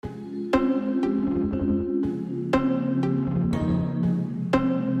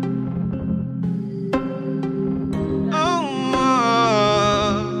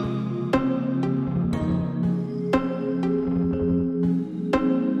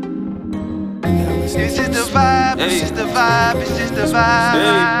It's just the vibe, it's just the vibe, it's just the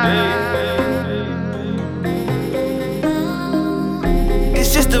vibe.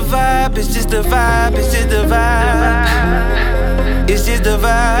 It's just the vibe, it's just the vibe, it's just the vibe. It's just the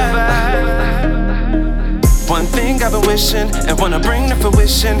vibe. One thing I've been wishing and wanna bring to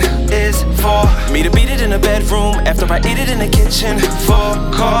fruition is for me to beat it in the bedroom after I eat it in the kitchen. For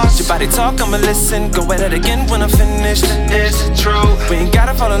cause your body talk, I'ma listen. Go at it again when I'm finished. It's true, we ain't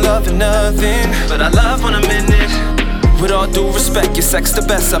gotta fall in love with nothing, but I love when I'm in it. With all due respect, your sex the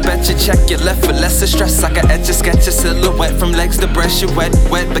best. I bet you check your left with less of stress. I can etch a sketch your silhouette from legs to breast. You're wet,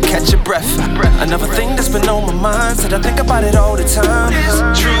 but catch your breath. Another thing that's been on my mind, said I think about it all the time. It's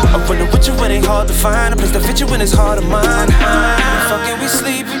true, I wonder with you, it ain't hard to find a place that fit you in this heart of mine. We fucking, we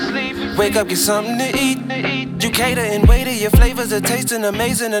sleep, wake up, get something to eat. You cater and waiter, your flavors are tasting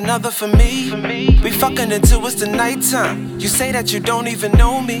amazing. Another for me. We fucking until it's the nighttime. You say that you don't even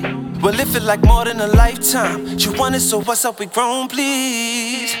know me. Well, it feel like more than a lifetime. You want it, so what's up, we grown,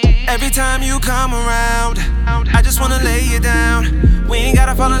 please. Every time you come around, I just wanna lay you down. We ain't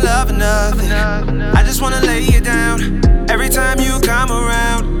gotta fall in love or nothing. I just wanna lay you down. Every time you come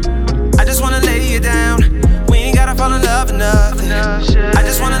around, I just wanna lay you down. We ain't gotta fall in love or nothing. I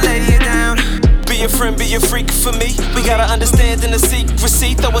just wanna lay you down. Be a friend, be a freak for me. We gotta understand in the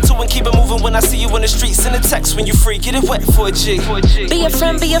secrecy. Throw it to and keep it moving when I see you in the streets. Send a text when you free, get it wet for a G. Be a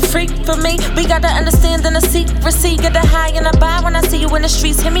friend, be a freak for me. We gotta understand in the secrecy. Get the high and the buy when I see you in the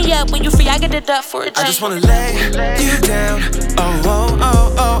streets. Hit me up when you free, I get it up for a G. I just wanna lay you down. Oh, oh,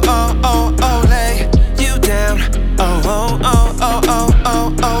 oh, oh, oh, oh, oh, lay you down. Oh, oh, oh, oh, oh,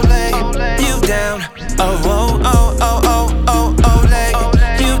 oh, oh, lay you down. Oh, oh, oh, oh, oh, oh, oh, lay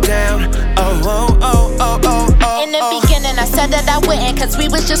you down. Oh, oh, oh, oh, oh, oh. In the beginning, I said that I wouldn't, cause we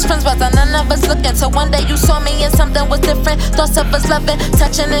was just friends, but none of us looking. So one day you saw me and something was different. Thoughts of us loving,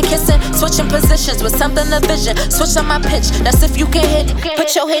 touching and kissing, switching positions with something to vision. Switch on my pitch, that's if you can hit.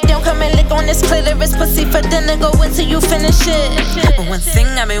 Put your head down, come and lick on this clitoris. Pussy for dinner, go until you finish it. But one thing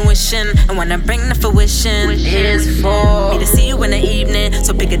I've been wishing, and wanna bring to fruition, is for me to see you in the evening.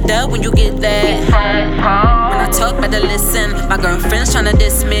 So pick it up when you get there. When I talk, better listen. My girlfriend's tryna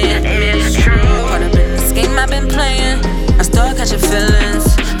diss me. It's true. Caught up in this game I've been playing. I start catching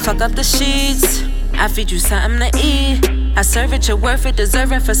feelings. Fuck up the sheets. I feed you something to eat. I serve it, you're worth it,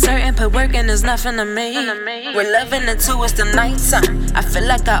 deserve it for certain. Put work in, there's nothing to me. We're loving until it's the nighttime. I feel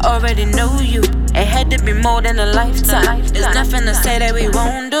like I already know you. It had to be more than a lifetime. There's nothing to say that we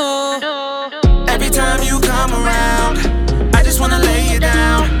won't do. Every time you come around, I just wanna lay you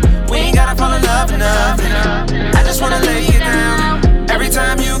down. We ain't gotta fall in love or nothing. I just wanna lay you down. Every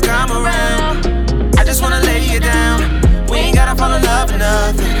time you come around, I just wanna lay you down. We ain't gotta fall in love or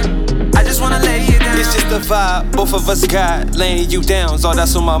nothing. I just wanna lay you down. It's just the vibe, both of us got. Laying you down's all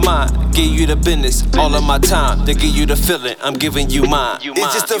that's on my mind. Give you the business, all of my time. To give you the feeling, I'm giving you mine.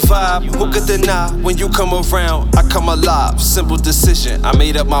 It's just the vibe, who could deny? When you come around, I come alive. Simple decision, I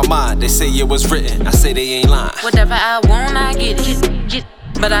made up my mind. They say it was written, I say they ain't lying. Whatever I want, I get it.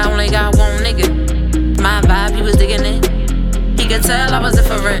 But I only got one nigga. My vibe, he was digging it. He could tell I was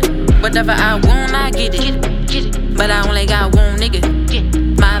different. Whatever I want, I get it. But I only got one nigga.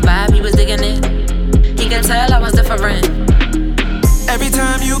 My vibe, he was digging it. He could tell I was different. Every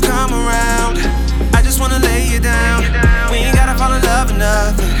time you come around, I just wanna lay you down. We ain't gotta fall in love or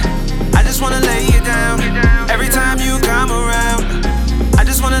nothing. I just wanna lay you down. Every time you come around, I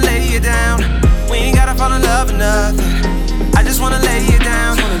just wanna lay you down. We ain't gotta fall in love or nothing. I just wanna lay you